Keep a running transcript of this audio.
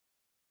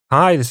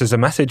Hi, this is a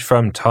message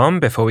from Tom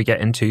before we get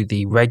into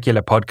the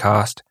regular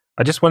podcast.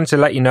 I just wanted to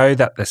let you know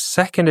that the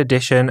second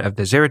edition of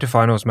the Zero to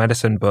Finals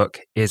Medicine book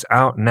is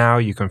out now.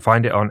 You can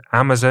find it on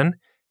Amazon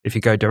if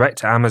you go direct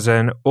to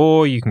Amazon,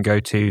 or you can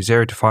go to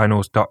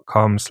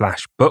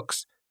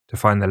zerotofinals.com/books to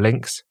find the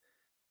links.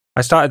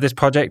 I started this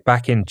project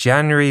back in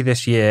January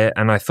this year,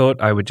 and I thought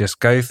I would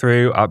just go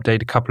through,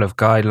 update a couple of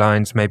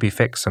guidelines, maybe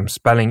fix some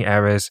spelling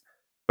errors.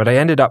 But I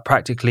ended up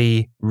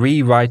practically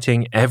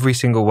rewriting every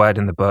single word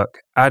in the book,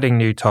 adding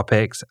new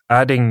topics,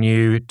 adding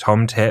new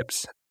Tom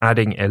tips,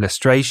 adding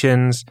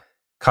illustrations,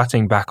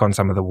 cutting back on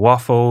some of the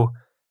waffle.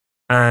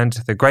 And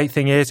the great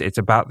thing is it's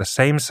about the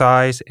same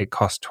size. It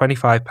costs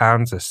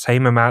 £25, the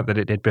same amount that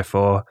it did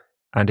before,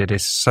 and it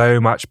is so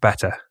much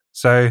better.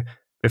 So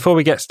before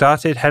we get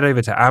started, head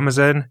over to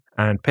Amazon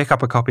and pick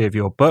up a copy of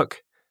your book,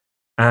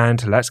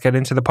 and let's get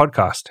into the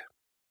podcast.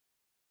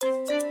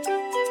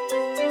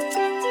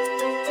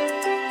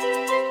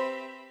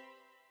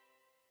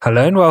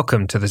 Hello and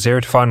welcome to the Zero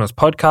to Finals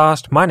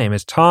podcast. My name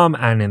is Tom,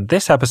 and in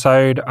this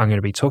episode, I'm going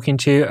to be talking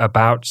to you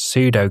about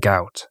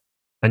Pseudogout.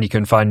 And you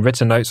can find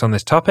written notes on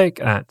this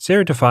topic at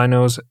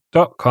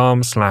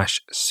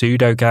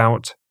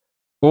zerotofinals.com/pseudogout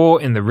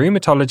or in the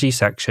rheumatology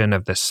section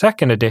of the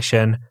second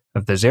edition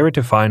of the Zero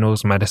to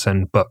Finals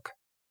Medicine book.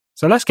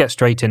 So let's get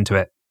straight into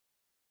it.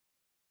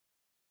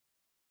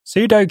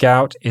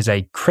 Pseudogout is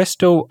a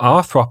crystal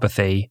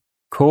arthropathy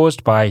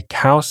caused by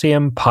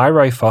calcium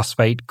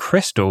pyrophosphate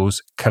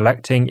crystals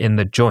collecting in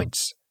the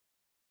joints.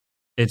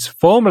 It's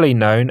formally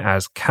known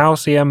as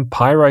calcium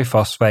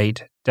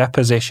pyrophosphate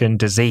deposition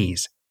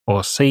disease,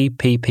 or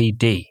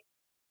CPPD.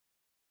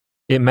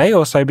 It may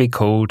also be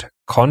called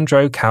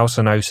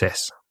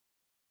chondrocalcinosis.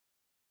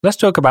 Let's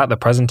talk about the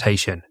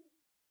presentation.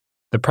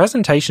 The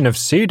presentation of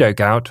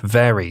pseudogout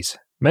varies.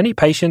 Many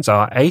patients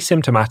are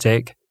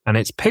asymptomatic, and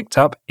it's picked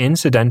up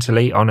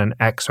incidentally on an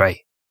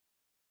X-ray.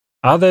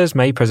 Others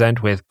may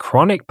present with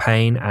chronic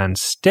pain and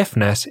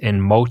stiffness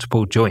in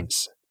multiple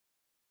joints.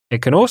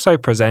 It can also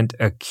present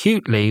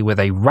acutely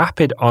with a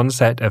rapid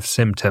onset of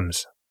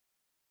symptoms.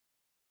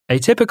 A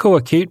typical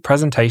acute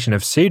presentation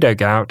of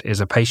pseudogout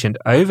is a patient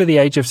over the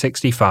age of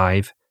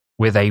 65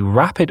 with a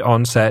rapid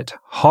onset,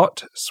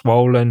 hot,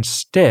 swollen,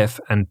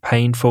 stiff, and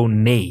painful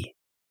knee.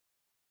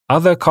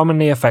 Other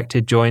commonly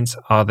affected joints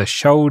are the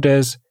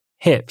shoulders,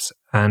 hips,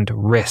 and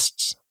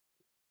wrists.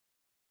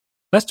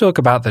 Let's talk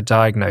about the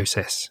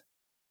diagnosis.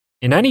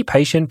 In any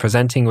patient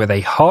presenting with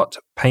a hot,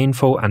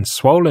 painful, and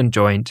swollen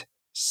joint,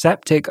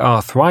 septic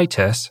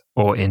arthritis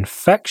or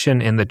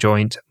infection in the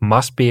joint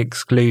must be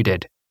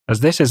excluded,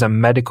 as this is a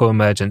medical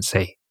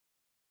emergency.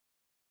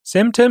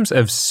 Symptoms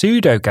of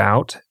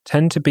pseudogout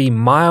tend to be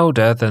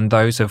milder than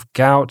those of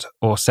gout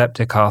or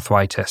septic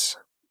arthritis.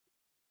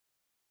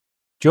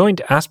 Joint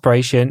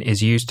aspiration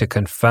is used to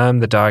confirm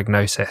the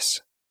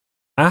diagnosis.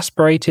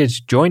 Aspirated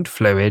joint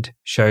fluid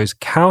shows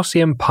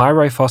calcium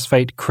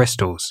pyrophosphate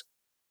crystals.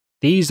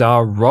 These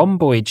are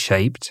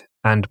rhomboid-shaped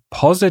and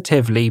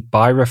positively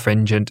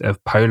birefringent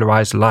of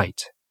polarized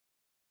light.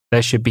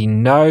 There should be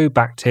no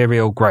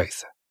bacterial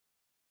growth.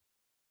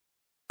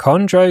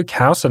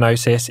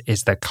 Chondrocalcinosis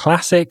is the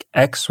classic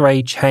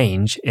X-ray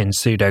change in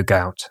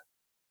pseudogout.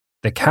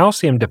 The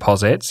calcium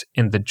deposits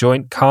in the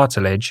joint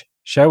cartilage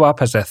show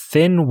up as a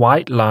thin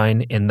white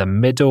line in the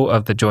middle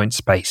of the joint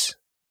space.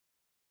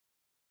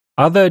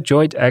 Other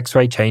joint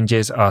X-ray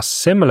changes are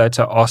similar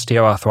to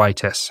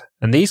osteoarthritis,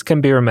 and these can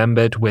be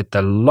remembered with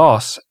the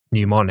LOSS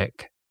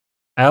mnemonic.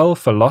 L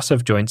for loss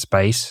of joint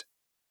space,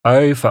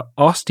 O for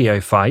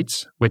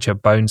osteophytes, which are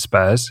bone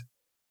spurs,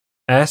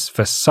 S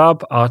for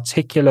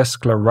subarticular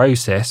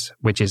sclerosis,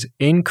 which is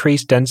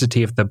increased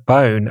density of the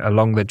bone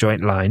along the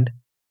joint line,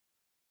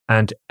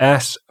 and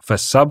S for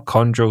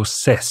subchondral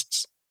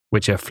cysts,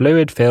 which are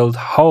fluid-filled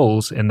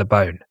holes in the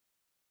bone.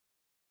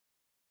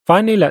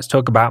 Finally, let's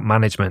talk about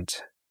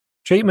management.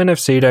 Treatment of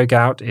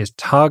pseudogout is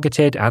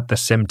targeted at the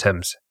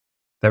symptoms.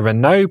 There are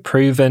no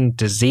proven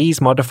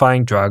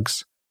disease-modifying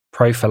drugs,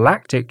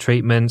 prophylactic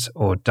treatments,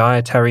 or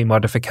dietary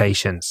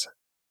modifications.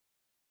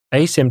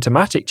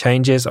 Asymptomatic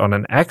changes on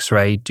an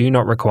X-ray do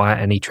not require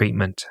any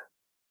treatment.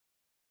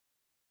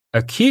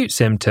 Acute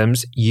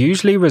symptoms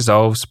usually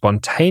resolve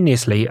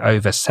spontaneously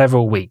over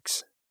several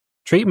weeks.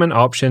 Treatment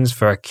options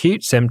for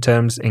acute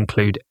symptoms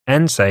include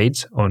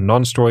NSAIDs, or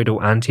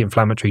non-steroidal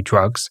anti-inflammatory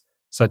drugs,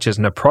 such as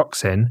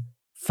naproxen,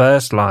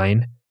 first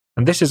line,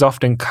 and this is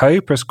often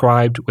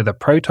co-prescribed with a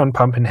proton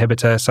pump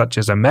inhibitor such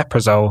as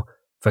omeprazole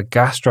for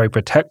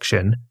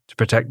gastroprotection to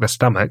protect the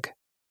stomach.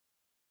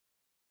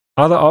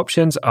 Other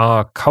options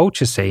are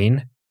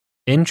colchicine,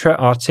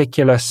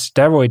 intra-articular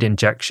steroid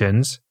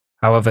injections.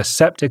 However,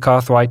 septic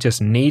arthritis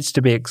needs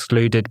to be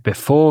excluded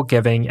before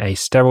giving a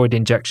steroid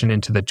injection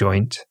into the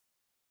joint.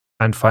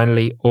 And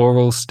finally,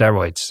 oral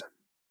steroids.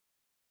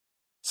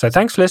 So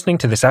thanks for listening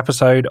to this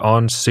episode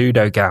on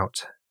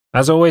pseudogout.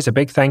 As always, a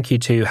big thank you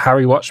to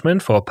Harry Watchman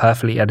for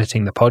perfectly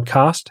editing the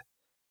podcast.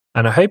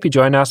 And I hope you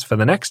join us for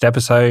the next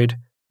episode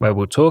where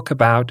we'll talk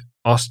about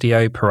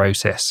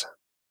osteoporosis.